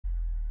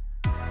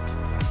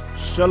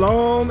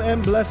Shalom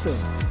and blessings.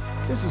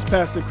 This is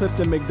Pastor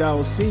Clifton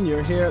McDowell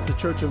Sr. here at the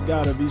Church of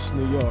God of East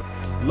New York,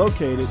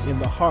 located in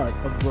the heart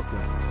of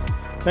Brooklyn.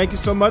 Thank you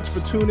so much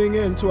for tuning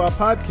in to our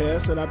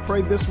podcast, and I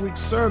pray this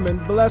week's sermon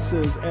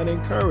blesses and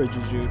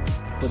encourages you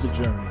for the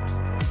journey.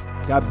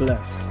 God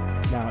bless.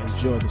 Now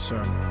enjoy the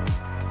sermon.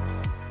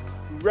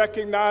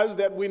 Recognize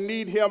that we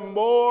need him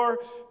more.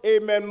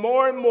 Amen.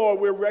 More and more,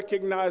 we're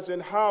recognizing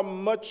how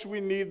much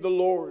we need the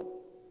Lord.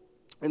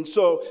 And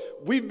so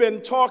we've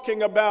been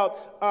talking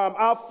about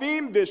our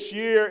theme this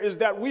year is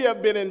that we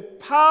have been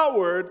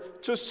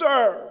empowered to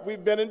serve.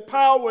 We've been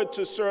empowered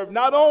to serve.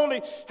 Not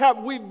only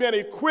have we been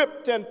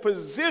equipped and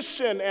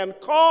positioned and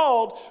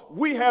called,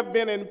 we have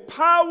been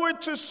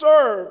empowered to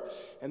serve.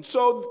 And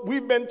so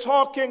we've been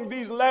talking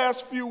these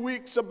last few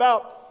weeks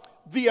about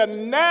the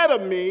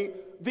anatomy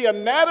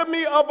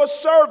of a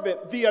servant,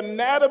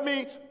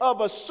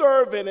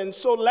 And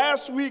so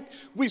last week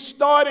we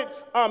started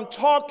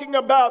talking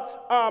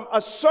about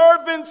a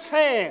servant's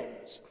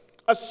hands,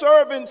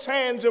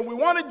 and we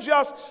want to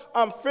just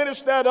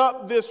finish that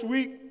up this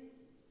week.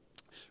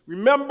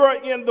 Remember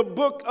in the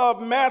book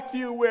of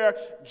Matthew where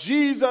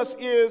Jesus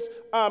is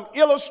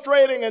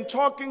illustrating and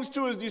talking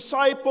to his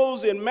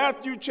disciples in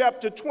Matthew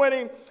chapter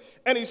 20,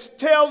 and he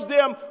tells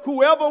them,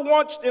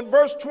 in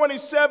verse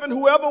 27,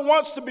 whoever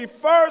wants to be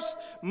first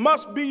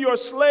must be your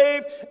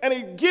slave. And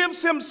he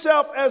gives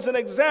himself as an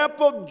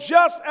example,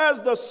 just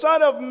as the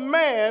Son of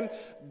Man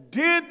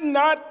did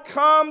not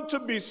come to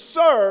be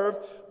served,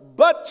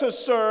 but to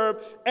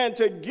serve and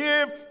to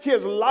give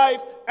his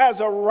life as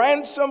a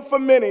ransom for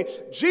many.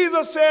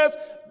 Jesus says,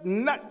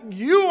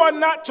 you are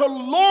not to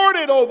lord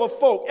it over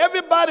folk.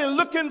 Everybody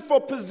looking for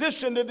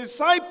position. The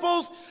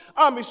disciples,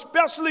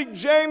 especially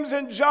James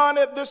and John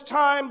at this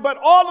time, but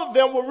all of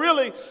them were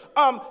really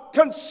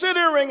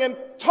considering and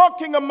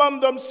talking among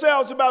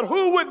themselves about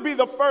who would be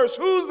the first,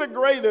 who's the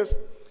greatest,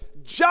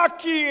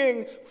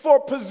 jockeying for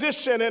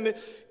position. And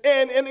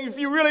if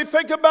you really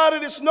think about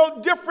it, it's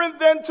no different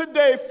than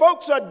today.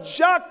 Folks are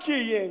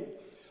jockeying,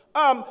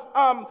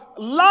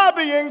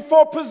 lobbying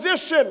for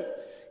position.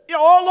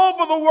 All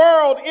over the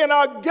world, in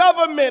our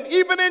government,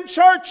 even in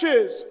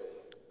churches.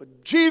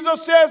 But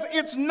Jesus says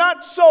it's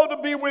not so to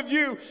be with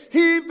you.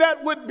 He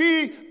that would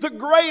be the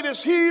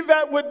greatest, he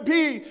that would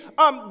be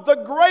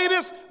the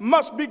greatest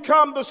must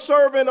become the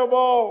servant of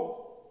all.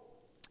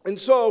 And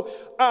so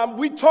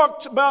we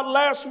talked about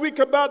last week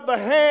about the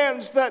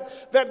hands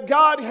that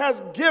God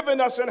has given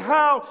us and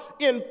how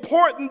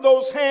important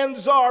those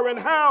hands are and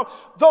how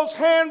those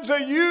hands are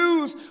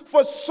used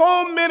for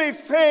so many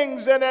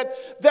things, and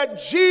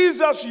that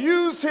Jesus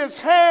used his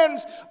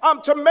hands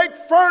to make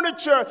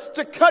furniture,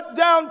 to cut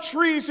down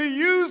trees. He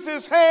used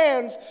his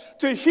hands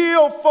to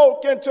heal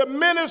folk and to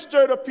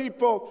minister to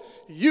people.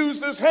 He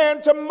used his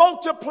hand to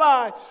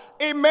multiply,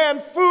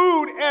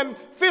 food and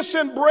fish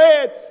and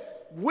bread.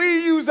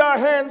 We use our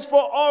hands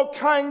for all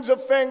kinds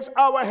of things.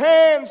 Our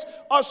hands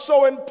are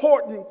so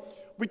important.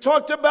 We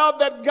talked about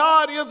that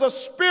God is a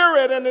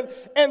spirit,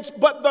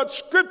 but the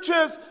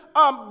scriptures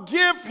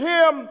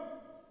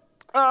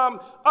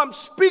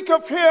speak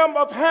of him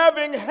of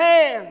having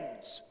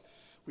hands.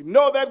 We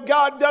know that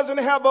God doesn't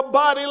have a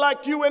body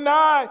like you and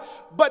I,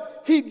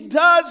 but he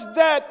does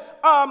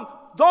that,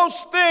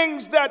 those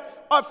things that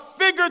are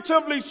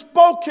figuratively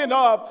spoken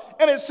of.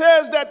 And it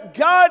says that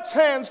God's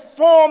hands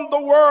formed the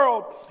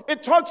world.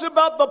 It talks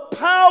about the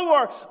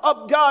power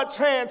of God's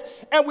hands.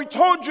 And we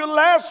told you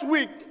last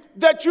week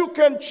that you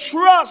can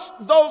trust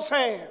those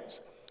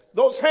hands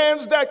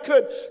that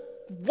could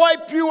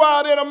wipe you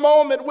out in a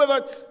moment with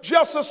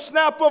just a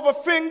snap of a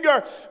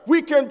finger.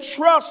 We can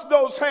trust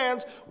those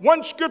hands.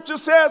 One scripture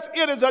says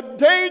it is a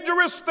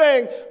dangerous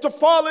thing to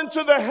fall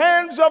into the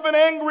hands of an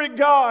angry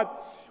God.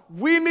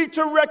 We need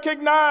to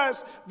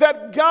recognize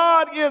that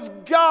God is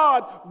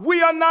God.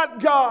 We are not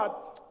God.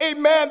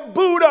 Amen.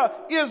 Buddha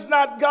is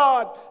not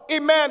God.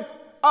 Amen.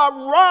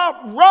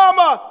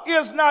 Rama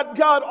is not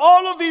God.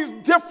 All of these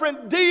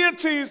different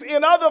deities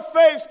in other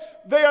faiths,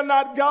 they are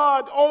not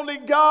God. Only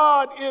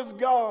God is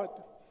God.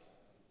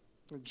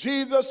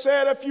 Jesus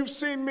said, if you've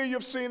seen me,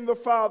 you've seen the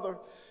Father.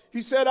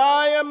 He said,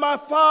 I and my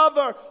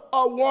Father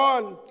are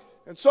one.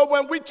 And so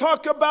when we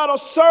talk about a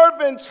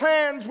servant's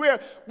hands,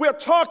 we're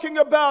talking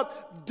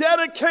about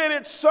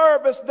dedicated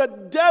service, the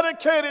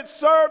dedicated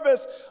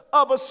service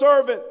of a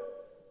servant.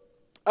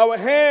 Our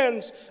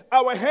hands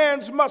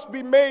must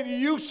be made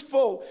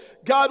useful.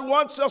 God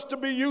wants us to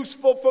be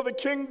useful for the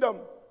kingdom.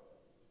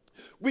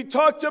 We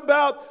talked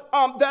about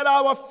that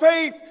our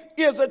faith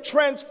is a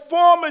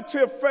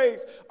transformative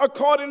faith.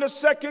 According to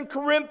 2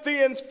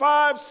 Corinthians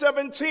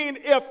 5:17,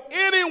 if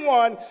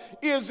anyone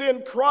is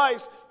in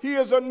Christ, he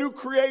is a new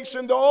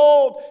creation. The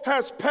old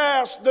has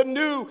passed, the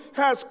new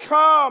has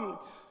come.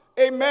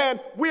 Amen.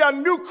 We are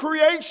new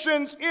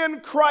creations in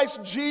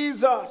Christ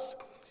Jesus.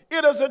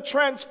 It is a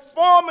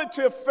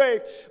transformative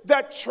faith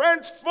that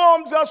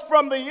transforms us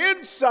from the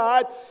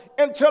inside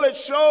until it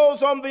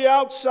shows on the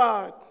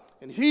outside.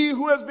 And he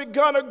who has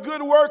begun a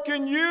good work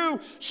in you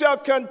shall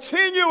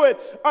continue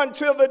it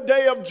until the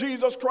day of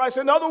Jesus Christ.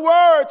 In other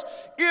words,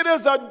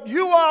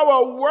 you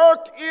are a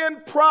work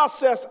in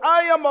process.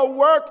 I am a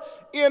work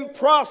in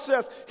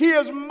process. He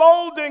is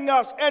molding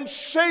us and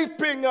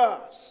shaping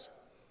us.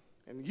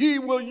 And he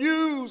will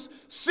use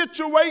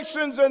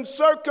situations and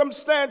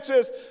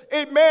circumstances,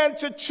 amen,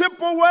 to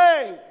chip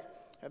away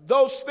at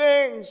those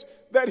things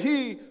that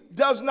he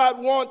does not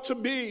want to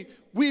be.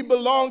 We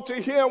belong to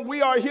him.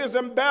 We are his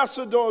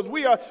ambassadors.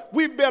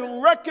 We've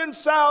been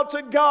reconciled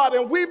to God,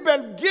 and we've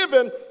been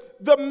given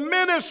the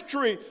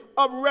ministry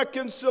of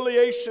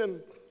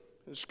reconciliation.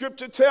 The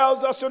scripture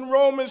tells us in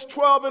Romans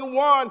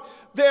 12:1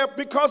 that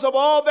because of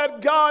all that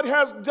God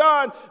has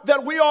done,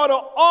 that we ought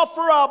to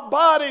offer our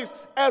bodies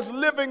as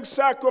living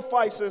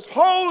sacrifices,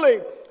 holy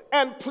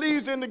and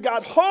pleasing to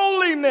God.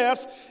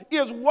 Holiness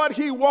is what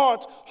he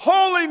wants.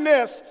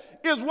 Holiness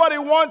is what he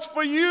wants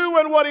for you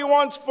and what he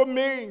wants for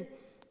me.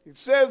 It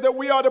says that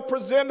we are to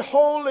present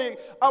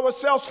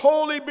ourselves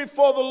holy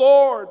before the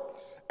Lord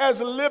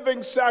as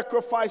living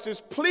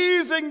sacrifices,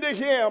 pleasing to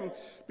him,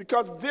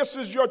 because this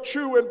is your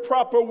true and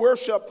proper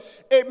worship.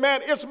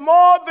 Amen. It's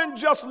more than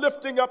just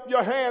lifting up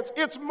your hands.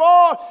 It's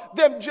more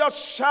than just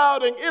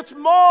shouting. It's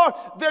more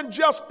than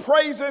just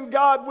praising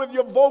God with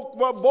your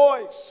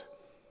voice.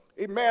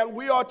 Amen.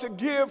 We are to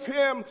give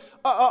him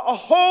a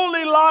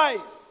holy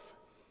life,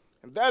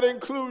 and that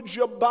includes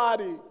your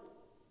body.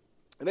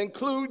 It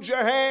includes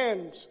your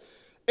hands.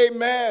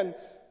 Amen.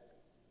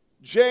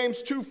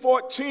 James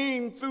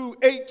 2:14 through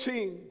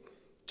 18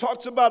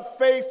 talks about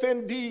faith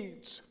and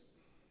deeds.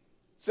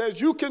 It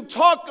says you can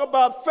talk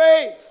about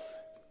faith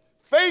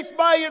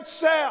by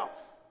itself.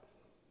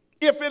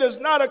 If it is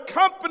not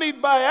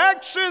accompanied by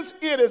actions,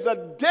 it is a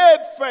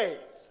dead faith.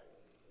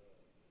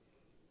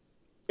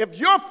 If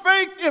your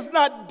faith is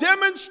not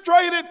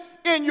demonstrated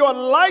in your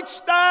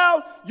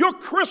lifestyle, your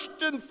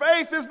Christian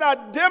faith is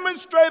not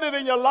demonstrated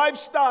in your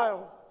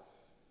lifestyle,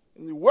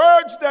 in the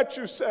words that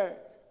you say,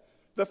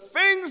 the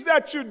things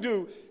that you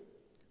do,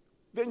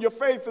 then your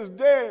faith is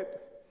dead.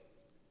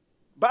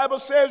 The Bible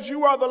says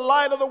you are the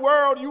light of the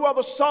world. You are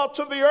the salt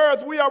of the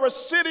earth. We are a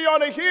city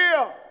on a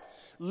hill.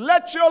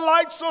 Let your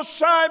light so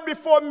shine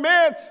before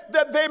men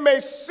that they may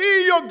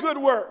see your good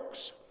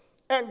works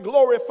and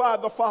glorify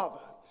the Father.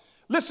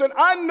 Listen,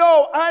 I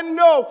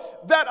know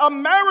that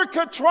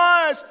America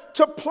tries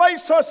to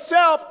place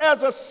herself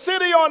as a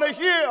city on a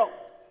hill.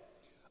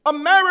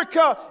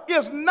 America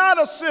is not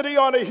a city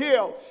on a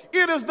hill.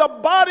 It is the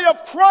body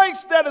of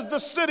Christ that is the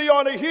city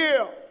on a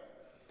hill.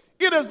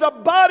 It is the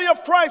body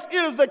of Christ.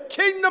 It is the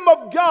kingdom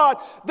of God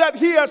that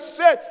he has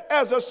set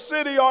as a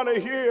city on a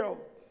hill.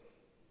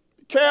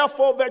 Be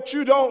careful that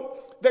you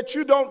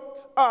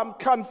don't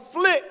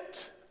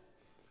conflict,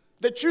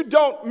 that you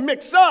don't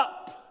mix up.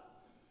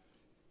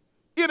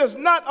 It is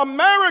not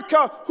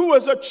America who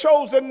is a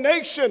chosen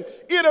nation.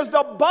 It is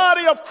the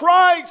body of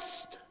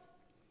Christ.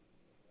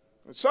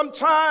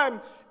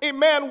 Sometimes,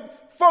 amen,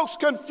 folks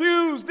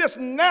confuse this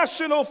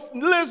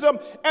nationalism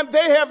and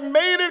they have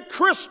made it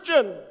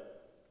Christian.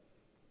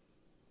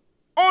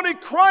 Only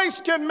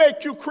Christ can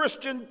make you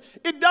Christian.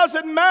 It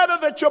doesn't matter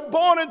that you're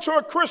born into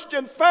a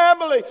Christian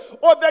family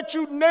or that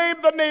you name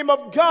the name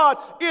of God.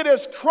 It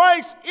is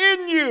Christ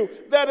in you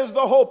that is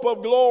the hope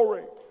of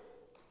glory.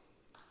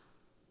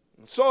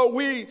 So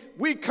we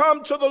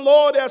come to the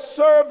Lord as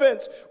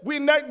servants. We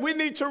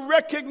need to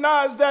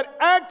recognize that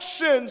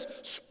actions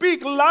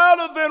speak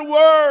louder than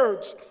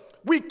words.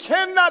 We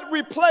cannot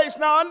replace,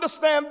 now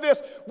understand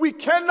this, we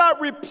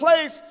cannot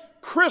replace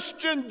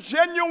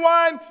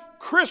genuine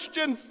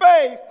Christian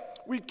faith.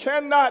 We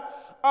cannot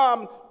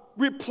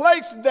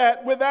replace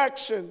that with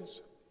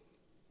actions.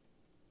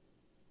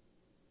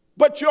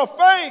 But your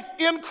faith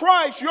in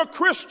Christ, your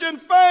Christian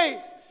faith,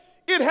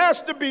 it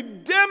has to be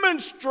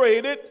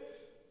demonstrated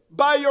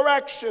by your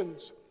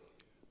actions.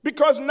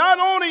 Because not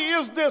only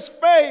is this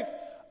faith,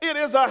 it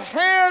is a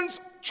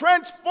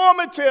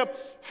transformative,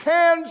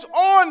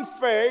 hands-on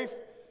faith.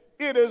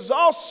 It is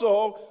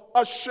also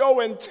a show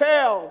and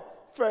tell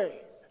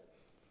faith.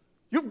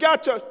 You've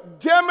got to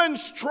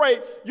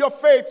demonstrate your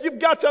faith. You've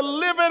got to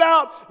live it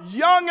out,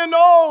 young and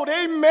old,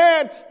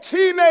 amen.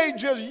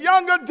 Teenagers,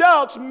 young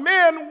adults,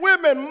 men,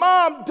 women,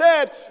 mom,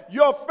 dad.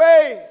 Your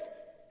faith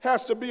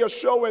has to be a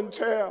show and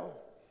tell.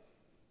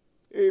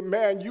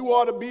 Amen. You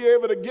ought to be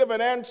able to give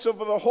an answer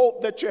for the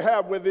hope that you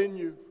have within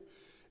you.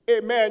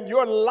 Amen.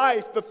 Your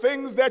life, the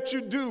things that you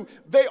do,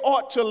 they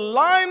ought to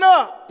line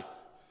up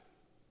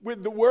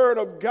with the word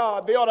of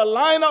God. They ought to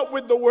line up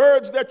with the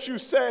words that you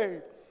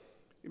say.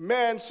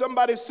 Amen.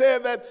 Somebody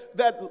said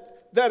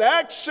that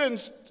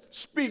actions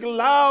speak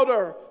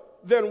louder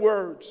than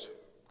words.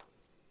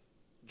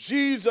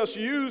 Jesus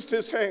used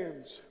his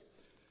hands.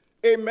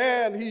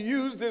 Amen. He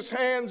used his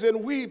hands,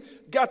 and we've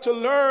got to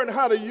learn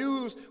how to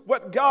use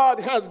what God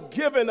has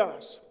given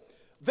us.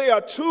 They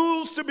are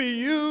tools to be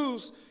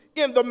used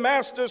in the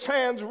master's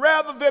hands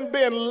rather than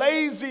being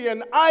lazy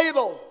and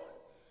idle.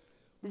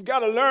 We've got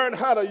to learn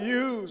how to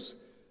use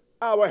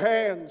our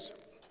hands.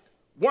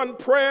 One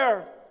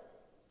prayer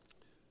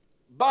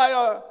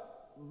by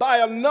by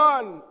a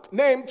nun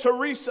named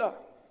Teresa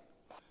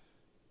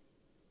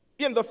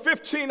in the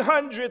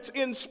 1500s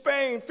in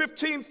Spain,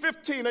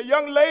 1515, a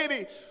young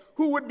lady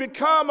who would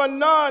become a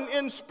nun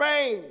in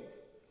Spain.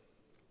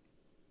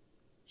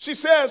 She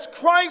says,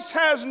 Christ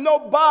has no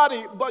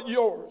body but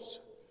yours,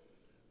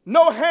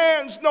 no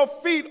hands, no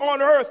feet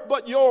on earth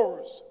but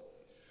yours.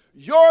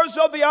 Yours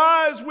are the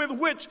eyes with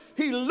which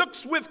he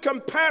looks with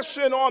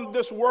compassion on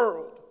this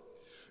world.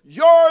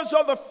 Yours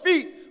are the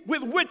feet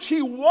with which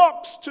he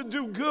walks to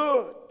do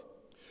good.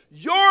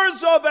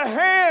 Yours are the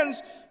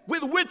hands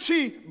with which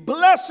he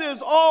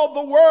blesses all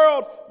the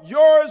world.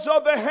 Yours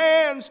are the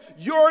hands,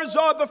 yours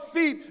are the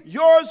feet,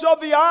 yours are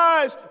the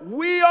eyes.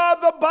 We are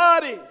the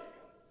body.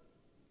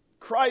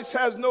 Christ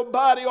has no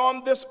body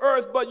on this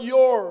earth but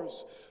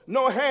yours.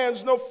 No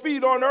hands, no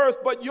feet on earth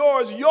but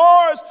yours.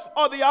 Yours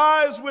are the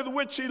eyes with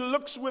which he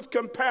looks with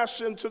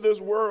compassion to this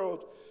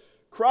world.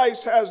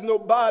 Christ has no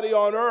body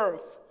on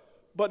earth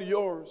but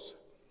yours.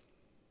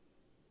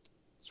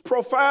 It's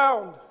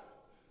profound.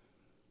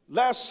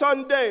 Last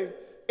Sunday,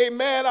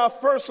 amen, our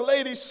First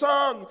Lady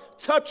sung,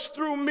 touch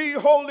through me,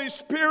 Holy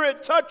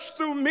Spirit, touch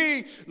through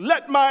me.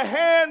 Let my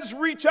hands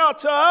reach out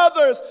to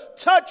others,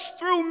 touch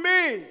through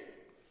me.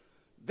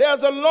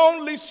 There's a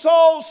lonely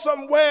soul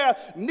somewhere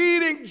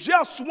needing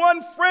just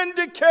one friend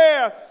to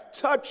care.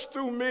 Touch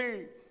through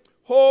me.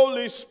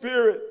 Holy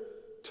Spirit,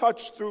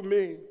 touch through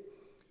me.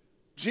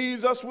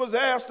 Jesus was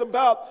asked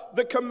about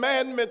the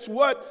commandments.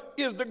 What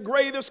is the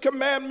greatest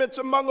commandments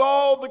among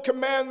all the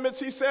commandments?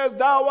 He says,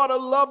 thou art to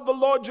love the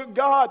Lord your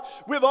God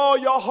with all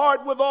your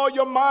heart, with all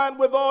your mind,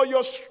 with all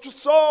your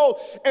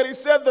soul. And he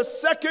said the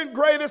second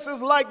greatest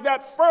is like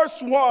that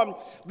first one.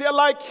 They're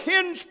like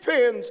hinge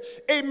pins.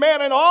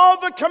 Amen. And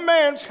all the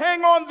commands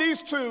hang on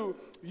these two.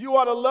 You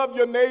are to love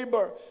your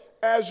neighbor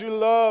as you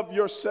love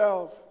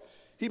yourself.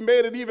 He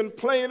made it even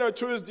plainer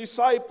to his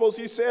disciples.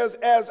 He says,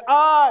 as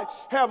I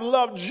have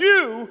loved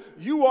you,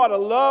 you ought to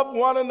love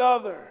one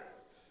another.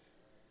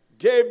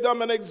 Gave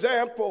them an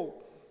example.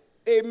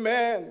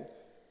 Amen.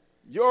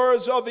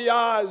 Yours are the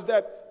eyes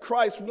that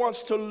Christ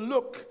wants to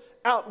look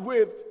out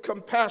with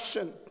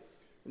compassion.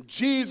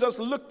 Jesus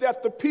looked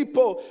at the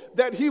people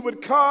that he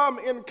would come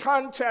in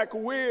contact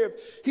with.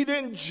 He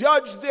didn't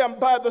judge them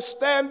by the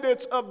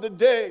standards of the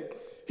day.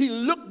 He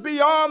looked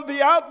beyond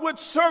the outward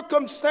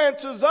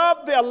circumstances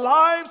of their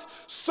lives,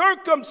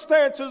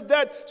 circumstances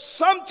that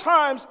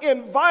sometimes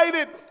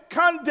invited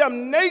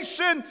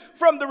condemnation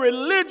from the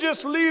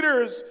religious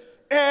leaders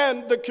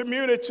and the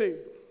community.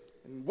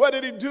 And what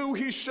did he do?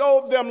 He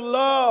showed them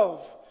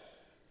love.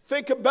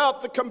 Think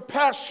about the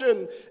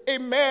compassion,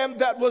 amen,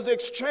 that was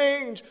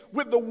exchanged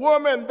with the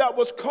woman that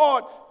was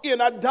caught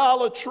in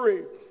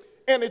idolatry.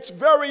 And it's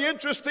very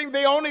interesting,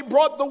 they only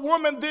brought the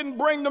woman, didn't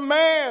bring the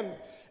man.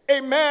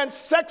 Amen.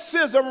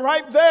 Sexism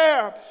right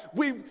there.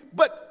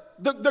 But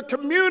the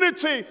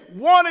community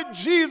wanted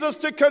Jesus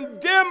to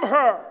condemn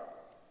her.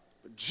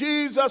 But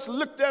Jesus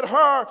looked at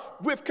her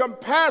with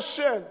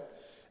compassion.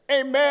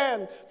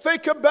 Amen.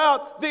 Think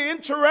about the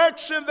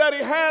interaction that he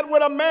had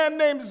with a man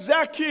named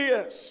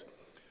Zacchaeus,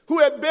 who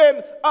had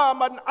been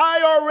an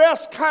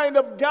IRS kind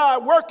of guy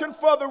working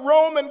for the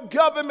Roman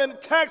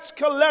government, tax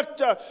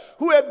collector,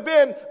 who had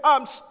been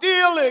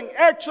stealing,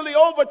 actually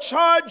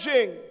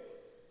overcharging.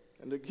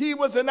 And he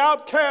was an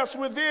outcast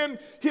within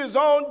his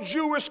own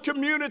Jewish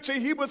community.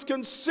 He was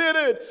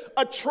considered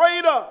a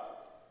traitor.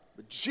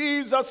 But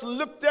Jesus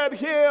looked at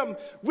him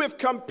with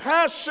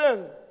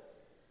compassion.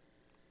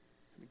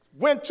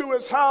 Went to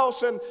his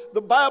house, and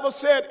the Bible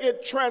said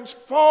it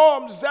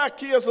transformed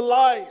Zacchaeus'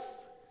 life.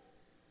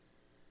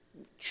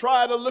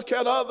 Try to look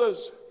at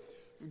others.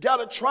 You've got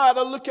to try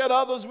to look at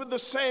others with the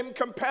same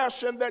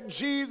compassion that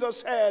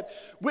Jesus had,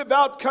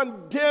 without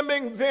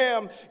condemning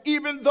them,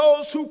 even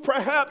those who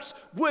perhaps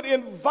would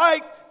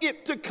invite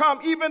it to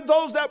come, even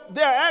those that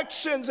their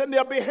actions and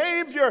their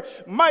behavior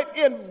might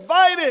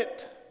invite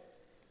it.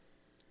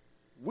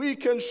 We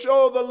can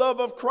show the love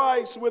of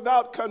Christ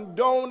without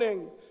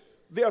condoning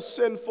their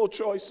sinful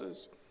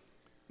choices.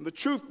 And the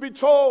truth be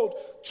told,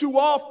 too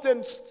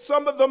often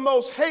some of the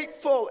most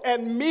hateful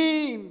and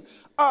mean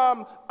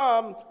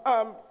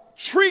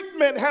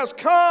treatment has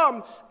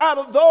come out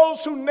of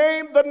those who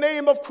name the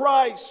name of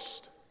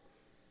Christ.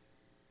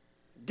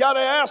 Got to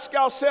ask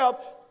ourselves,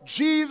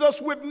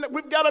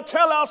 we've got to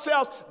tell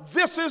ourselves,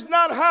 this is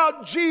not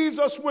how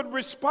Jesus would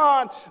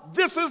respond.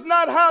 This is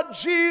not how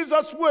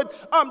Jesus would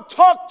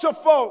talk to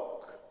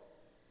folk.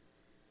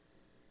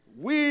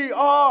 We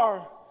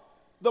are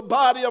the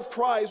body of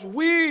Christ.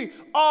 We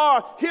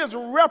are his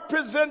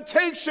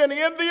representation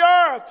in the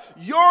earth.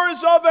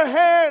 Yours are the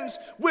hands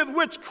with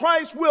which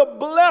Christ will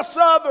bless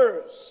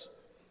others.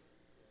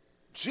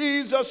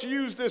 Jesus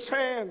used his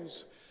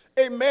hands,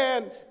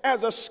 amen,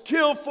 as a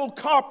skillful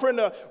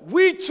carpenter.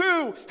 We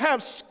too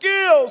have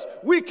skills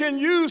we can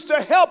use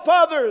to help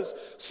others,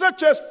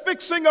 such as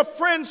fixing a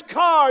friend's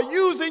car,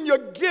 using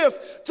your gifts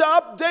to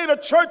update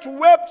a church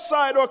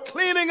website, or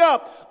cleaning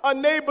up a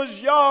neighbor's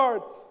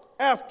yard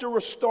after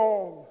a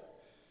storm.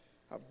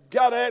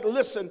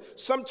 Listen,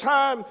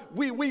 sometimes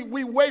we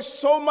waste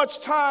so much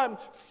time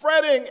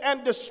fretting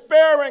and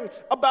despairing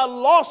about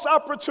lost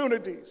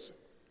opportunities,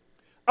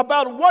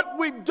 about what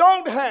we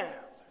don't have.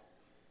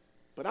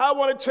 But I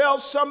want to tell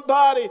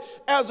somebody,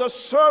 as a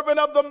servant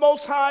of the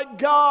Most High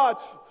God,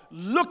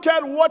 look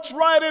at what's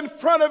right in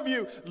front of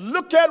you.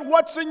 Look at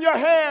what's in your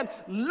hand.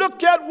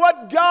 Look at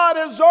what God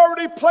has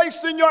already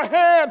placed in your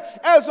hand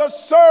as a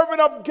servant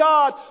of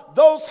God.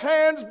 Those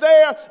hands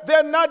there,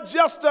 they're not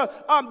just to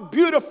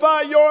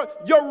beautify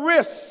your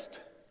wrist.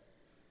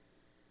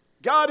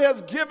 God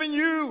has given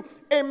you,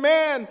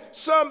 amen,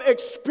 some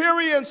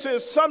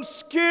experiences, some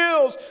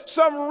skills,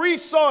 some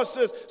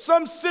resources,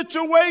 some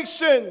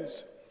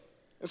situations.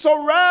 And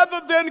so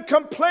rather than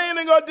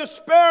complaining or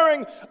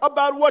despairing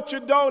about what you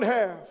don't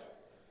have,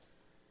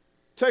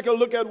 take a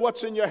look at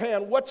what's in your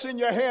hand. What's in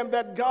your hand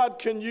that God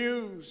can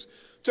use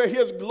to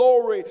His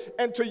glory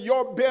and to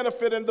your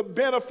benefit and the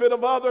benefit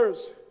of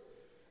others?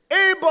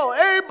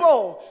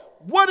 Abel,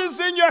 what is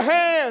in your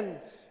hand?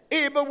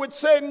 Abel would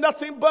say,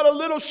 nothing but a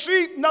little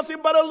sheep, nothing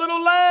but a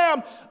little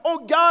lamb. Oh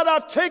God,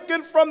 I've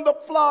taken from the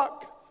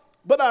flock,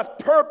 but I've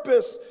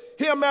purposed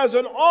him as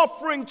an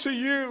offering to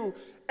you,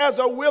 as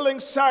a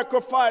willing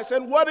sacrifice.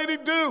 And what did he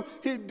do?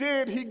 He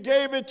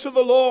gave it to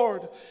the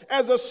Lord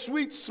as a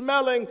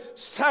sweet-smelling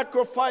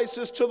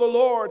sacrifices to the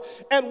Lord.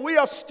 And we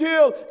are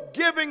still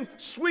giving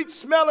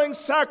sweet-smelling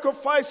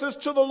sacrifices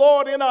to the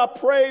Lord in our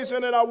praise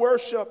and in our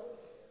worship.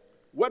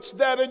 What's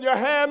that in your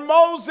hand,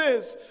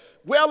 Moses?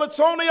 Well,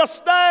 it's only a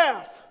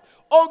staff.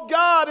 Oh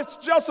God, it's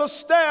just a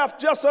staff,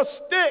 just a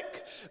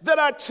stick that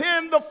I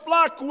tend the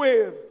flock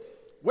with.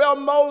 Well,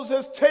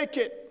 Moses, take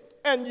it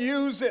and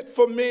use it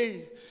for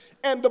me.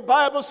 And the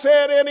Bible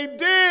said, and he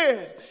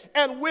did.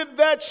 And with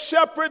that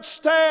shepherd's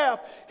staff,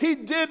 he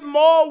did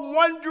more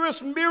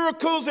wondrous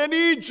miracles in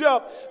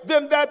Egypt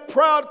than that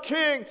proud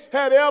king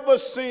had ever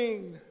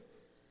seen.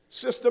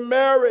 Sister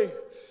Mary,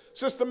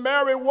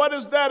 what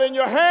is that in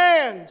your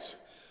hands?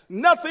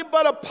 Nothing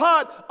but a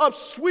pot of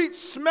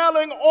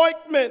sweet-smelling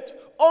ointment,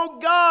 oh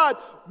God,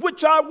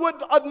 which I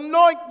would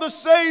anoint the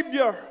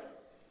Savior.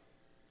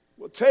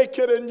 Well, take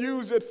it and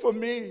use it for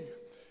me.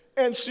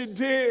 And she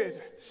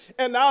did.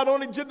 And not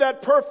only did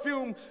that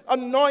perfume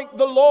anoint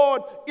the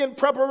Lord in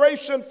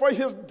preparation for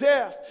his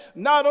death,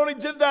 not only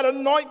did that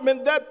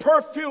anointment, that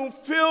perfume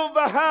fill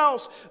the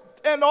house,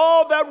 and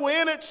all that were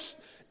in it,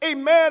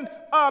 amen,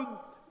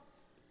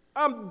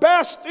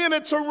 basked in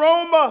its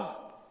aroma.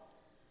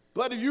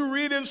 But if you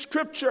read in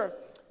Scripture,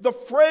 the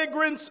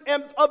fragrance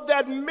of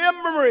that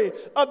memory,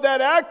 of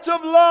that act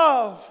of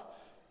love,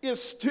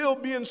 is still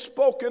being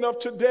spoken of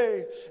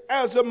today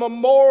as a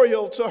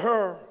memorial to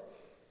her.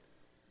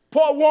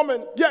 Poor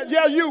woman,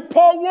 you,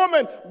 poor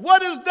woman,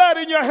 what is that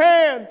in your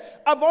hand?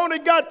 I've only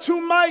got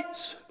 2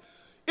 mites.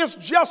 It's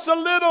just a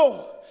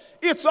little.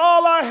 It's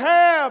all I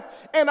have,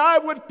 and I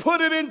would put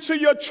it into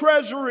your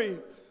treasury.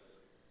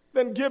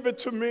 Then give it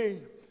to me.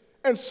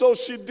 And so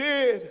she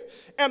did.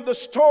 And the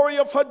story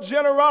of her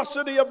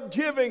generosity of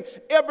giving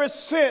ever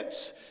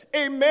since,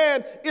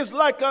 amen, is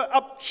like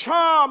a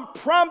charm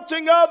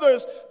prompting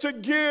others to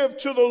give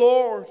to the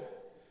Lord.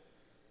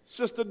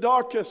 Sister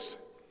Dorcas,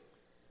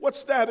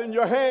 what's that in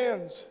your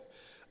hands?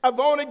 I've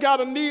only got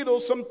a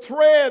needle, some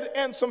thread,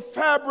 and some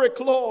fabric,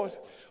 Lord.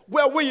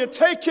 Well, will you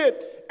take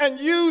it and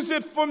use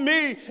it for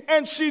me?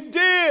 And she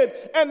did.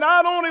 And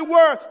not only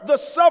were the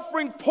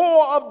suffering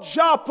poor of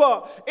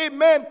Joppa,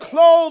 amen,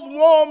 clothed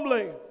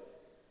warmly,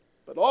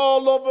 but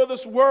all over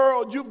this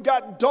world, you've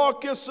got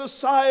Dorcas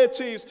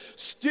societies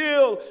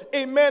still,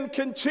 amen,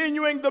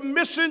 continuing the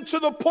mission to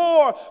the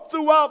poor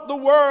throughout the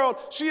world.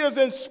 She has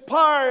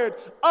inspired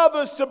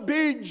others to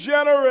be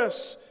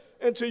generous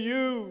and to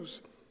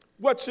use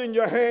what's in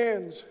your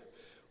hands.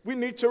 We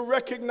need to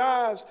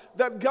recognize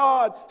that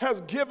God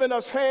has given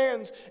us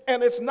hands,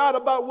 and it's not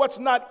about what's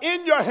not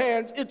in your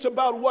hands, it's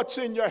about what's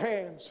in your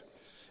hands.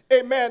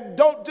 Amen.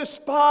 Don't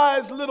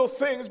despise little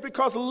things,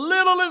 because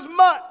little is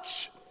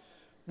much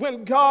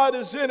when God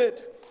is in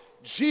it.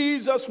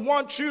 Jesus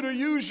wants you to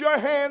use your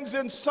hands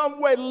in some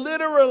way,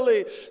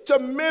 literally, to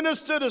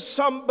minister to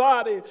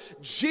somebody.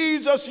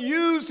 Jesus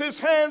used his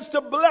hands to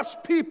bless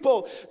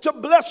people, to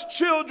bless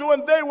children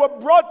when they were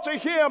brought to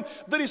him.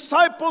 The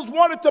disciples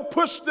wanted to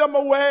push them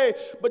away,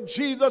 but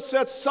Jesus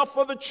said,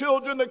 "Suffer the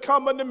children to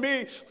come unto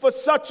me, for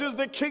such is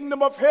the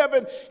kingdom of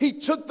heaven." He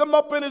took them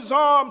up in his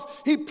arms,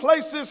 he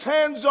placed his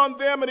hands on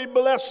them, and he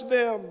blessed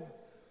them.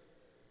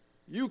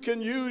 You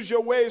can use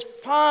your ways,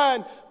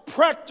 find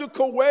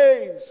practical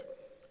ways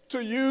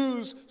to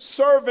use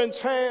servants'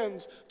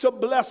 hands to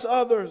bless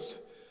others.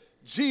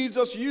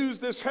 Jesus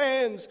used his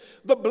hands.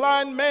 The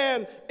blind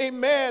man,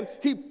 amen,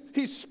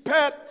 he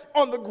spat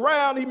on the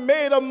ground. He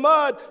made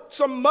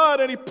some mud,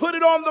 and he put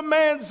it on the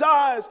man's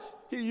eyes.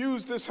 He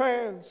used his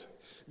hands.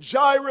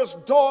 Jairus'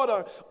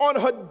 daughter on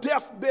her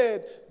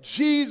deathbed,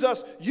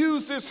 Jesus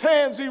used his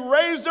hands. He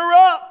raised her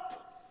up.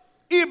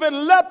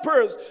 Even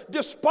lepers,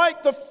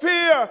 despite the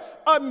fear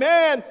of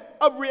man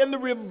and the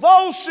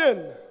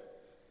revulsion,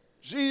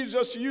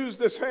 Jesus used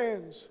his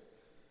hands.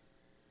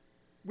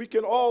 We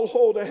can all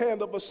hold the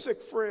hand of a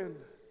sick friend,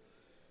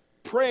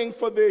 praying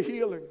for their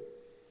healing.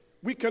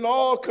 We can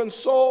all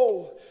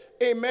console,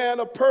 amen,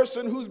 a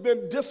person who's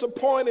been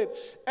disappointed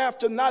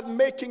after not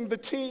making the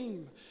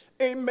team,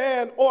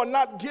 amen, or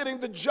not getting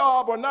the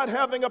job, or not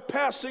having a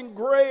passing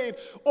grade,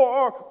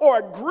 or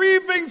a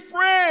grieving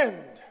friend.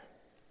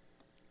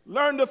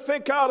 Learn to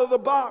think out of the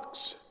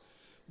box.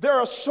 There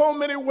are so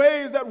many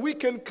ways that we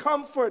can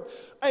comfort,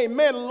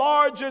 amen,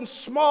 large and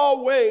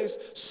small ways,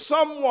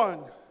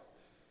 someone.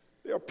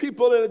 There are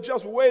people that are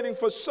just waiting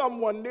for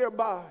someone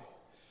nearby,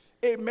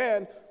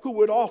 amen, who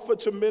would offer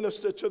to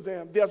minister to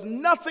them. There's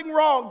nothing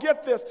wrong,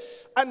 get this,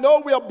 I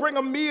know we'll bring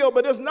a meal,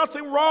 but there's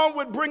nothing wrong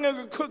with bringing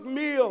a cooked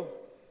meal.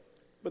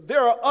 But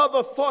there are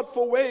other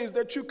thoughtful ways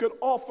that you could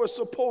offer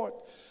support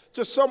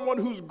to someone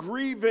who's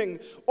grieving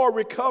or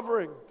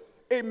recovering,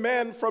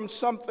 amen, from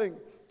something,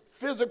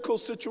 physical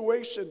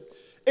situation.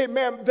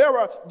 Amen. There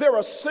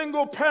are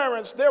single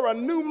parents, there are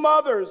new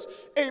mothers,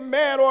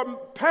 amen, or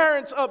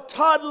parents of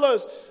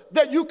toddlers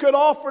that you could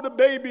offer to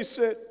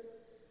babysit.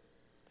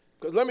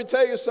 Because let me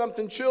tell you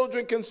something,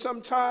 children can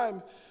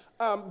sometimes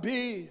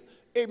be,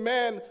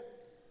 amen,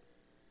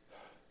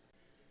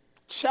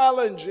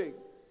 challenging.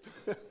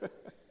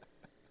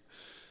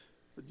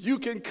 You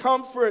can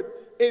comfort,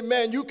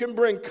 amen, you can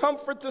bring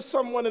comfort to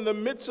someone in the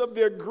midst of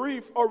their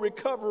grief or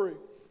recovery,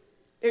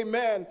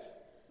 amen,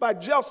 by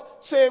just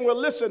saying, well,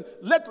 listen,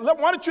 why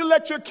don't you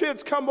let your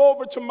kids come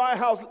over to my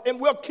house and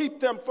we'll keep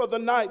them for the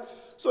night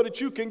so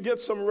that you can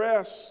get some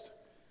rest.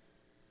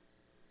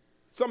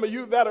 Some of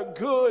you that are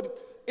good,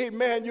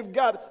 amen, you've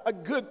got a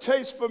good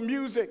taste for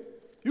music.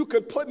 You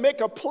could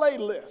make a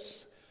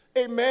playlist,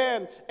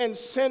 amen, and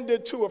send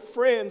it to a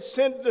friend,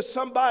 send it to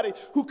somebody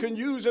who can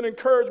use an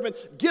encouragement.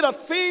 Get a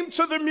theme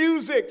to the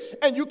music,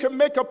 and you can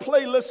make a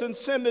playlist and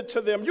send it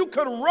to them. You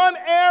could run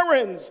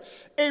errands,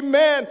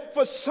 amen,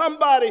 for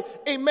somebody,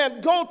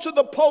 amen. Go to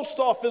the post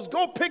office,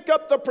 go pick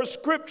up the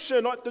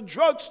prescription at the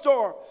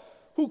drugstore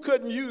who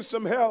couldn't use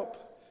some help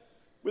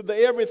with the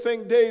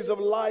everything days of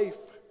life.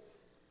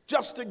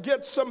 Just to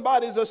get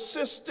somebody's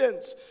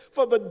assistance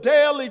for the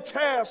daily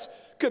task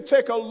could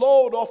take a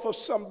load off of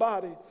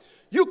somebody.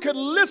 You could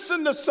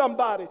listen to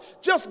somebody.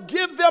 Just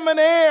give them an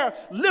ear.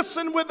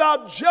 Listen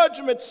without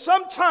judgment.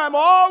 Sometimes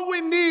all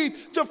we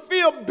need to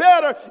feel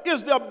better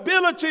is the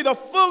ability to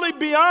fully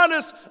be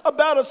honest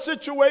about a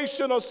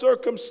situation or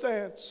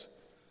circumstance.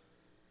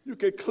 You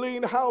could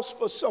clean house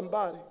for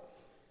somebody.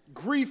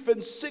 Grief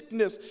and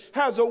sickness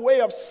has a way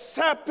of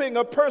sapping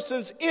a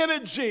person's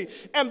energy.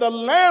 And the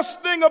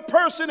last thing a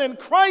person in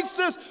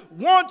crisis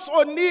wants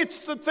or needs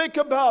to think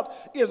about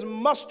is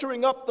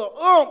mustering up the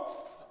oomph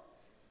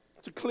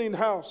to clean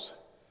house.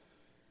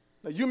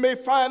 Now, you may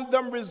find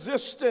them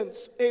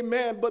resistance,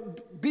 amen,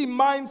 but be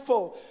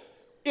mindful.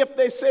 If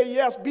they say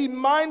yes, be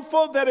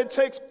mindful that it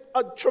takes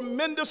a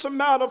tremendous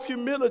amount of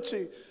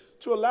humility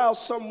to allow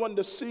someone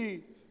to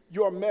see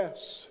your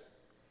mess.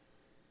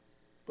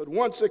 But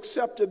once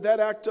accepted, that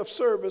act of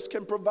service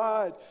can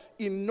provide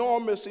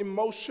enormous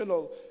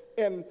emotional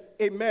and,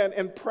 amen,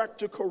 and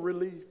practical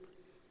relief.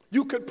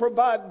 You could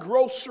provide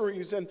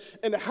groceries and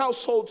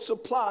household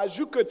supplies.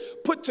 You could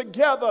put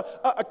together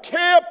a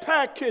care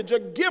package, a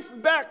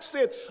gift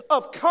basket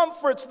of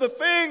comforts, the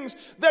things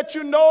that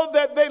you know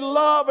that they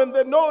love and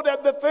they know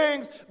that the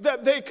things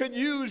that they could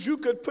use. You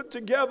could put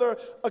together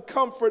a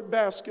comfort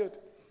basket.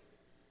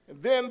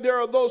 And then there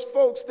are those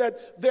folks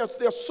that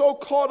they're so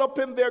caught up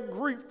in their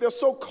grief. They're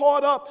so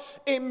caught up,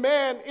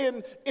 amen,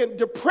 in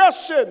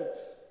depression.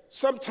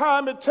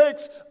 Sometimes it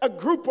takes a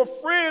group of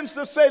friends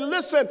to say,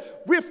 listen,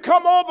 we've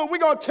come over. We're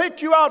going to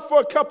take you out for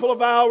a couple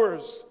of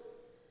hours.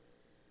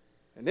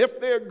 And if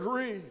they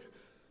agree,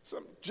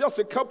 just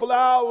a couple of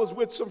hours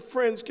with some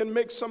friends can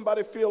make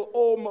somebody feel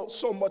almost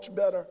so much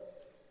better.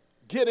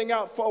 Getting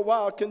out for a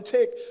while can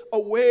take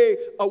away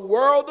a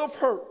world of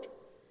hurt.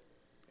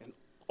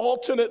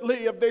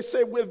 Alternately, if they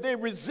say, well, they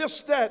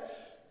resist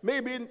that,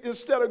 maybe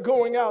instead of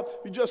going out,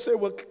 you just say,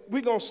 well,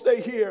 we're going to stay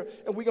here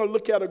and we're going to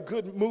look at a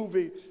good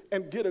movie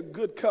and get a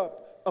good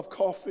cup of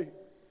coffee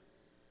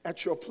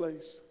at your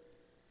place.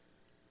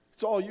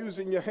 It's all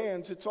using your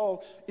hands. It's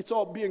all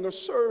being a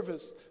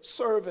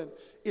servant.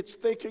 It's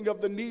thinking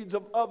of the needs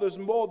of others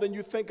more than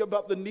you think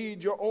about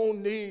your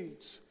own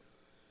needs.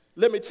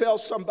 Let me tell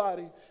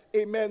somebody,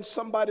 amen,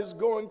 somebody's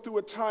going through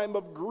a time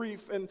of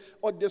grief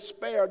or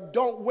despair.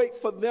 Don't wait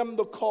for them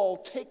to call.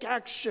 Take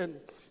action.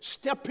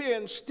 Step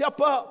in,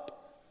 step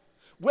up.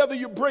 Whether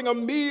you bring a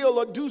meal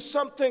or do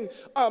something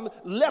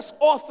less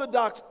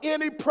orthodox,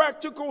 any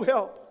practical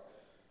help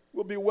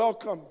will be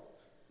welcome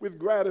with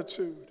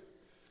gratitude.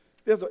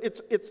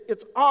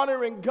 It's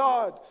honoring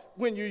God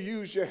when you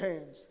use your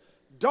hands.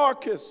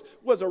 Dorcas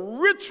was a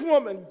rich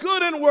woman,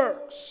 good in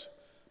works.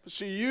 But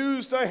she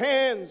used her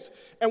hands,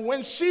 and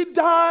when she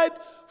died,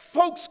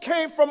 folks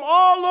came from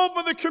all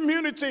over the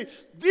community.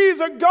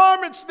 These are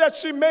garments that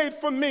she made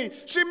for me.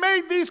 She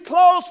made these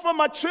clothes for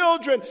my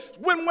children.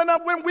 When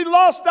we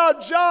lost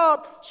our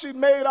job, she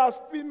made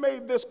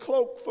this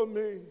cloak for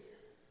me.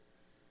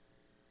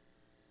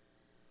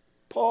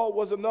 Paul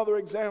was another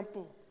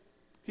example.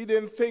 He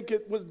didn't think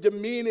it was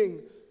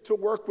demeaning to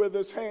work with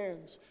his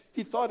hands.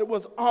 He thought it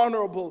was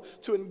honorable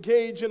to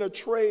engage in a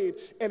trade,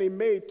 and he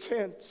made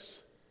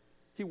tents.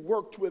 He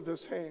worked with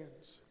his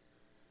hands.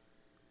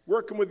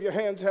 Working with your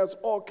hands has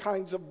all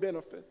kinds of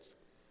benefits.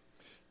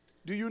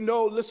 Do you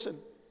know, listen,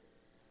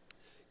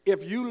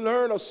 if you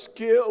learn a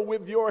skill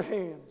with your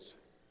hands,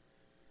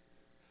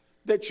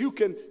 that you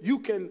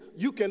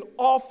can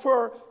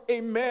offer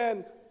a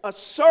man a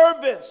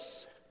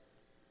service.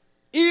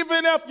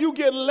 Even if you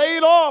get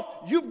laid off,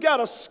 you've got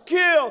a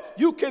skill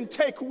you can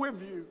take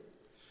with you.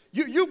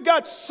 You've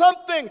got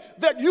something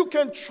that you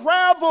can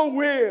travel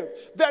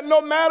with, that no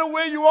matter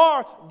where you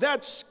are,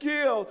 that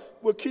skill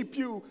will keep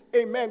you,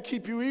 amen,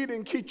 keep you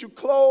eating, keep you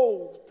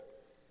clothed.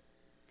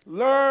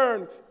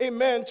 Learn,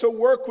 amen, to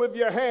work with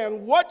your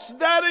hand. What's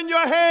that in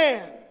your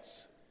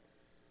hands?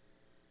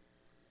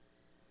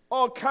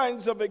 All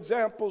kinds of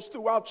examples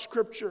throughout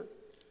Scripture.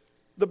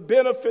 The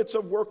benefits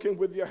of working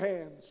with your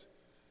hands.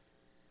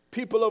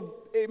 People of,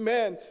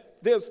 amen,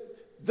 there's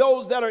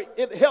those that are,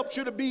 it helps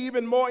you to be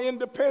even more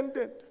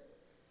independent.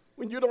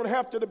 When you don't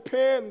have to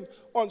depend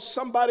on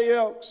somebody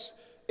else,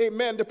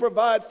 amen, to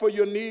provide for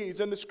your needs.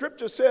 And the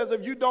Scripture says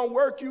if you don't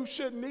work, you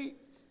shouldn't eat.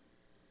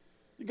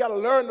 You got to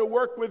learn to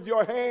work with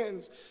your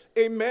hands,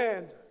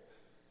 amen.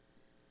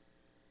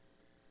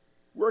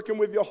 Working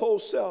with your whole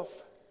self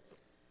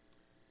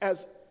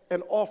as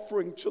an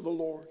offering to the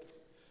Lord.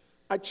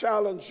 I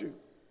challenge you.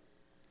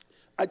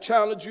 I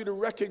challenge you to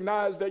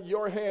recognize that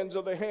your hands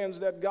are the hands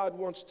that God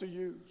wants to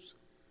use.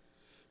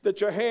 That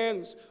your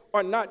hands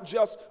are not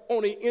just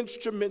only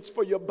instruments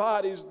for your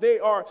bodies, they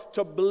are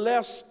to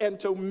bless and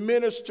to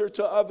minister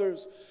to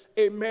others,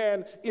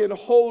 amen, in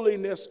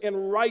holiness, in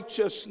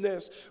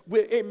righteousness,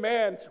 with,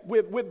 amen,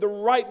 with the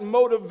right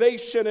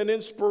motivation and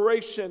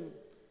inspiration.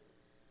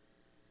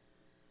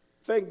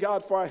 Thank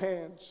God for our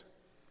hands.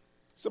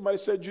 Somebody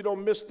said you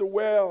don't miss the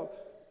well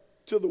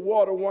till the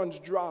water runs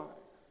dry.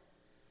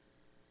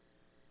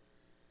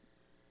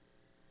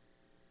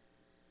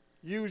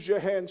 Use your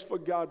hands for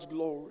God's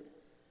glory.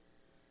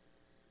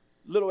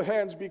 Little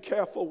hands, be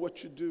careful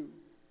what you do.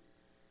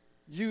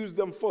 Use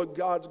them for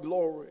God's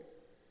glory.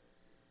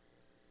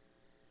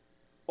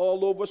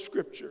 All over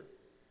Scripture,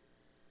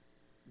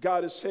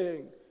 God is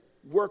saying,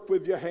 work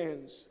with your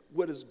hands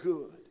what is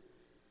good.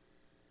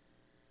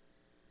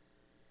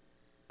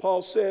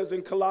 Paul says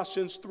in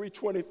Colossians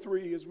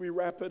 3:23, as we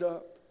wrap it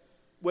up,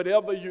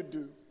 whatever you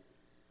do,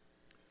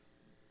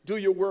 do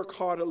your work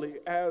heartily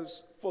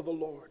as for the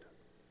Lord,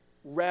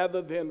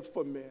 rather than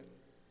for men.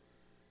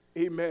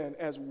 Amen.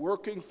 As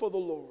working for the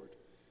Lord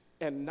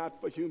and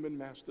not for human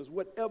masters.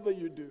 Whatever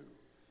you do,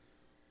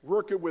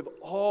 work it with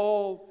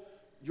all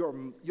your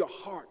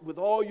heart, with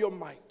all your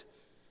might,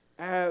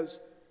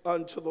 as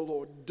unto the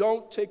Lord.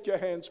 Don't take your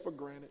hands for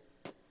granted.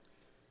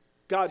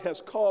 God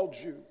has called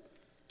you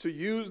to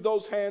use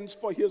those hands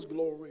for His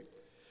glory.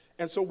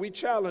 And so we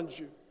challenge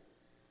you,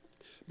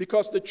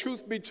 because the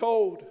truth be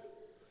told,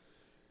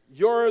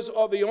 yours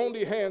are the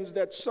only hands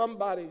that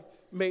somebody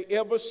may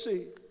ever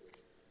see.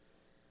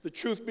 The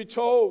truth be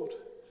told,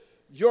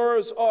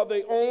 yours are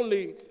the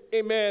only,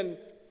 amen,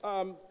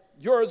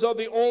 yours are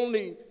the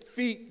only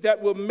feet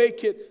that will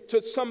make it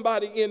to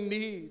somebody in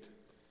need.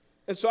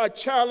 And so I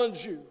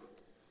challenge you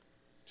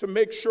to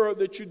make sure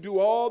that you do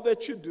all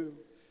that you do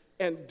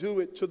and do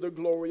it to the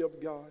glory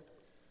of God.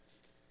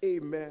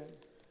 Amen.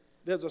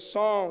 There's a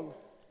song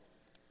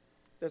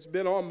that's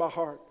been on my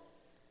heart,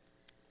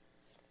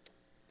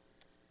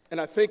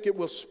 and I think it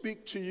will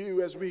speak to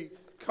you as we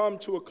come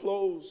to a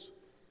close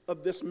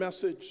of this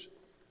message,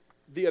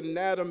 the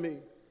anatomy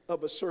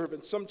of a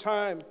servant.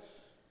 Sometimes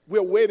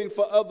we're waiting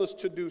for others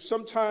to do.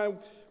 Sometimes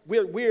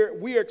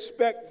we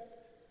expect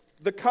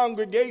the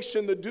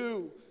congregation to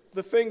do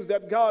the things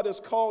that God has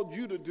called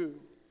you to do.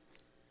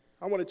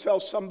 I want to tell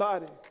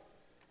somebody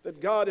that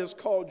God has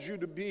called you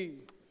to be,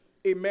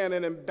 amen,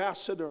 an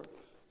ambassador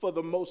for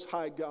the Most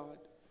High God.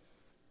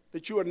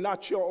 That you are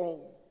not your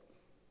own.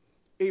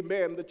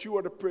 Amen. That you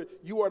are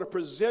to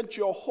present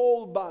your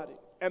whole body,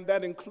 and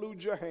that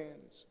includes your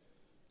hands,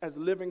 as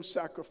living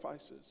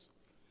sacrifices.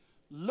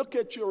 Look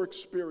at your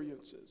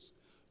experiences.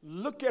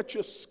 Look at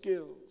your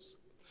skills.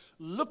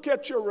 Look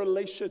at your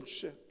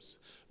relationships.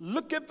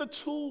 Look at the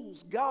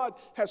tools God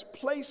has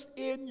placed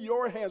in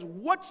your hands.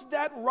 What's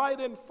that right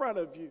in front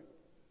of you?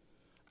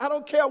 I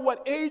don't care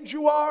what age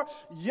you are,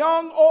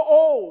 young or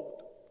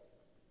old.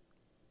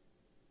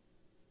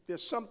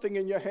 There's something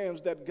in your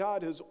hands that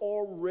God has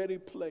already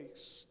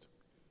placed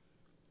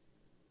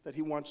that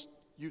He wants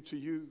you to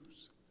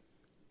use.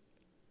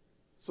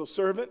 So,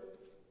 servant,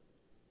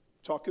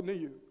 talking to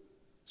you.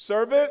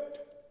 Servant,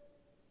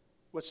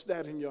 what's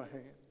that in your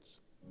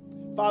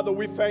hands? Father,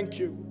 we thank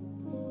you.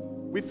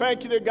 We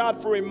thank you, dear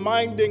God, for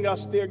reminding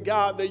us, dear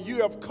God, that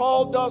you have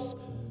called us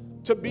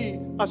to be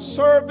a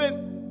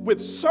servant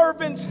with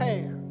servant's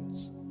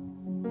hands.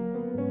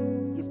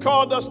 You've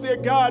called us, dear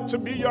God, to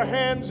be your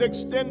hands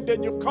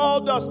extended. You've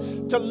called us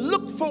to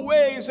look for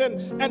ways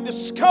and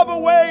discover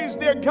ways,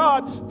 dear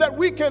God, that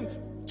we can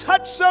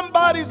touch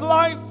somebody's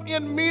life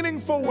in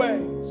meaningful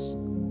ways.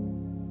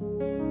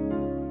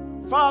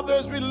 Father,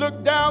 as we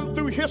look down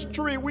through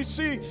history, we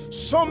see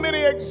so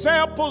many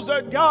examples,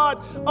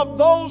 God, of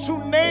those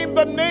who name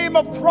the name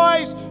of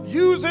Christ,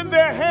 using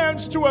their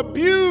hands to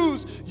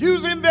abuse,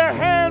 using their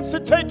hands to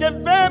take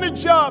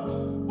advantage of.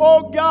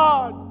 Oh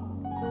God,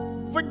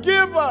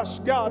 forgive us,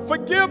 God.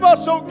 Forgive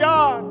us, oh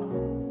God.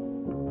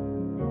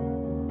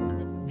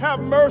 Have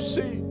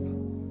mercy.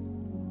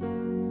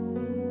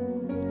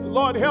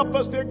 Lord, help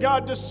us, dear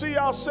God, to see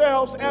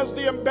ourselves as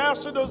the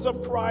ambassadors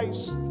of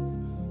Christ.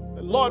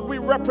 And Lord, we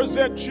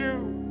represent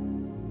you.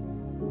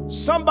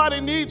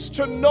 Somebody needs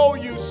to know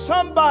you.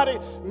 Somebody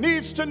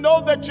needs to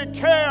know that you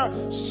care.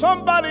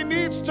 Somebody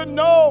needs to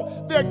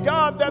know, dear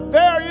God, that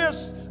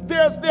there's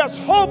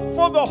hope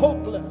for the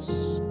hopeless.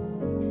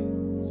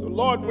 So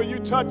Lord, will you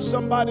touch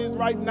somebody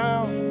right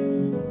now?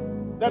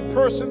 That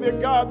person, dear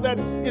God, that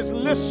is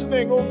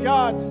listening, oh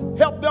God,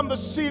 help them to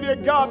see, dear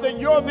God, that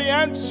you're the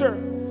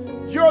answer.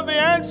 You're the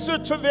answer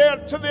to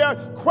their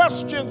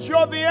questions.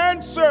 You're the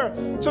answer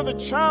to the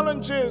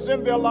challenges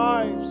in their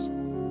lives.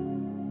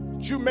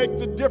 You make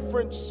the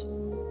difference.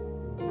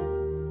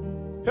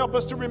 Help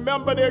us to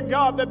remember, dear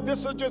God, that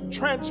this is just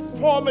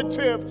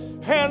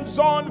transformative,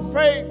 hands-on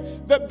faith,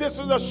 that this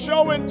is a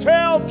show and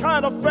tell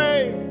kind of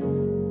faith.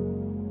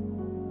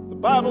 The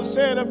Bible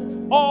said, if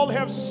all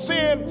have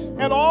sinned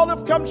and all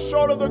have come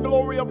short of the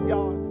glory of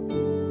God.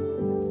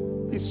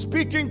 He's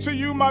speaking to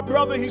you, my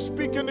brother. He's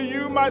speaking to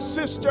you, my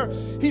sister.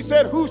 He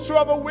said,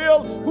 whosoever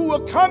who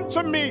will come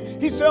to me,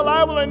 he said,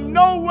 I will in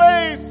no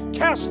ways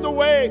cast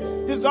away.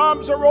 His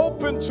arms are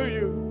open to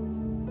you.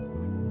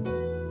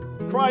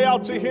 Cry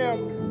out to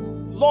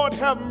him, Lord,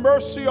 have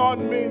mercy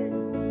on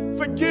me.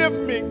 Forgive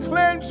me,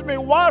 cleanse me,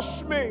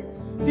 wash me.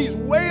 He's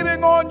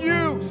waiting on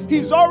you.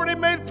 He's already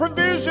made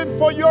provision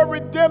for your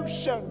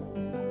redemption.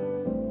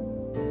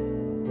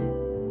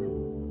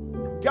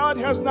 God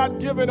has not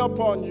given up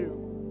on you.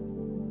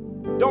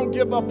 Don't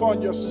give up on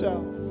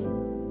yourself.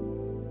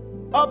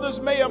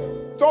 Others may have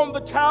thrown the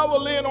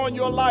towel in on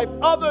your life.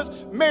 Others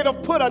may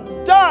have put a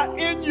dot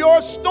in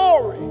your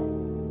story.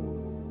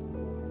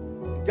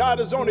 God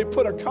has only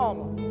put a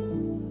comma.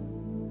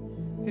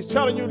 He's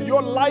telling you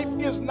your life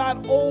is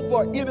not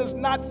over. It is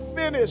not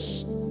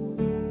finished.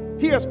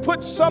 He has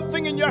put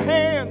something in your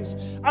hands.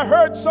 I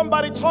heard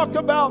somebody talk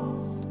about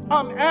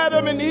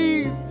Adam and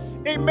Eve.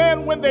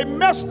 Amen. When they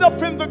messed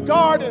up in the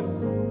garden,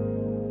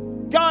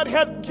 God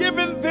had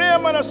given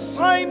them an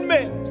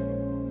assignment.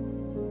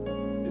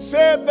 He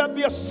said that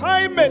the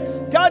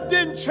assignment, God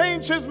didn't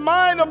change his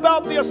mind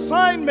about the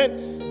assignment,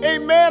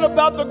 amen,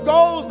 about the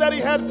goals that he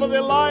had for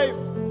their life.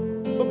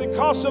 But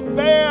because of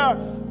their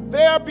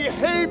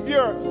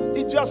behavior,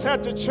 he just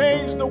had to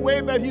change the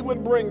way that he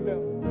would bring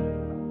them.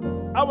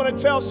 I want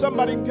to tell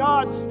somebody,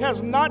 God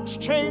has not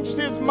changed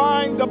his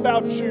mind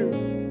about you.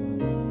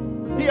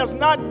 He has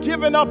not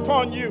given up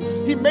on you.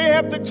 He may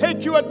have to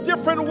take you a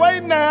different way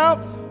now,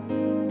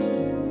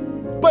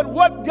 but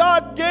what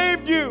God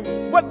gave you,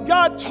 what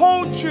God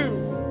told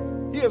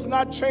you, he has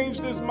not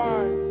changed his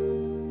mind.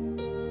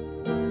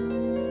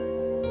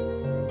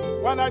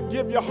 Why not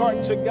give your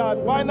heart to God?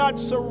 Why not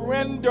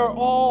surrender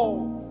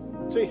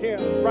all to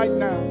him right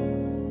now?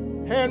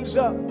 Hands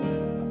up.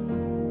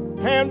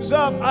 Hands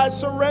up. I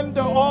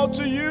surrender all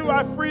to you.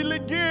 I freely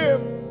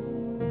give.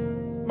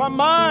 My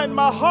mind,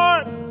 my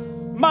heart,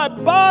 my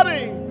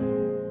body,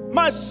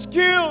 my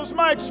skills,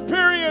 my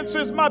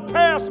experiences, my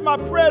past, my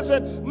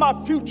present, my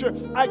future,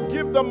 I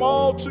give them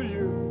all to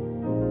you.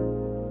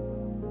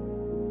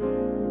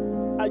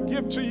 I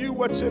give to you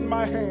what's in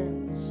my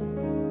hands.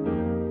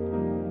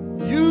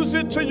 Use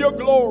it to your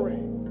glory.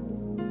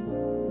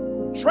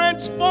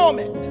 Transform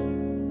it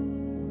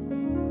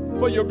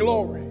for your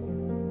glory.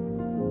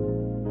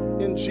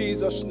 In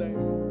Jesus' name.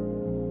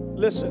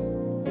 Listen,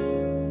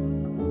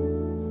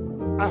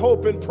 I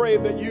hope and pray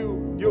that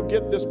you'll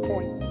get this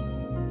point.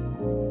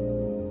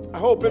 I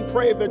hope and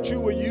pray that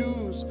you will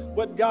use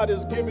what God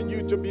has given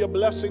you to be a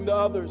blessing to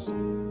others,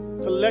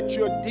 to let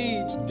your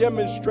deeds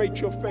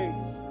demonstrate your faith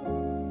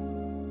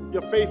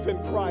in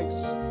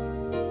Christ,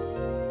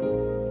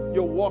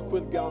 your walk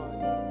with God.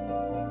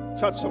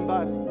 Touch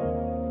somebody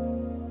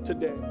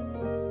today.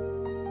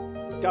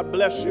 God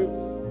bless you.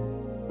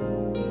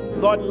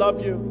 Lord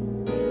love you.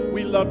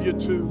 We love you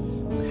too.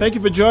 Thank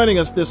you for joining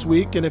us this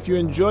week, and if you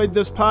enjoyed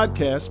this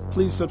podcast,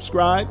 please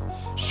subscribe,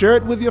 share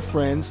it with your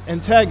friends,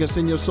 and tag us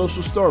in your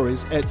social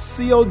stories at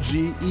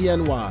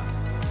COGENY.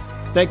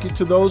 Thank you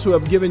to those who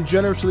have given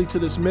generously to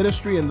this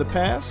ministry in the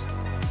past,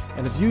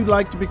 and if you'd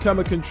like to become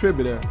a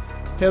contributor,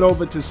 head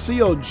over to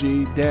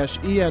COG-ENY.com.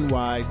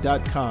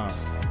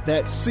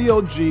 That's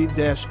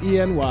COG-ENY.com,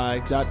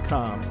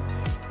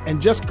 and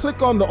just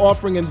click on the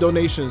Offering and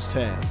Donations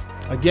tab.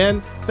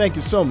 Again, thank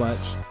you so much.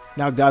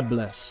 Now God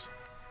bless.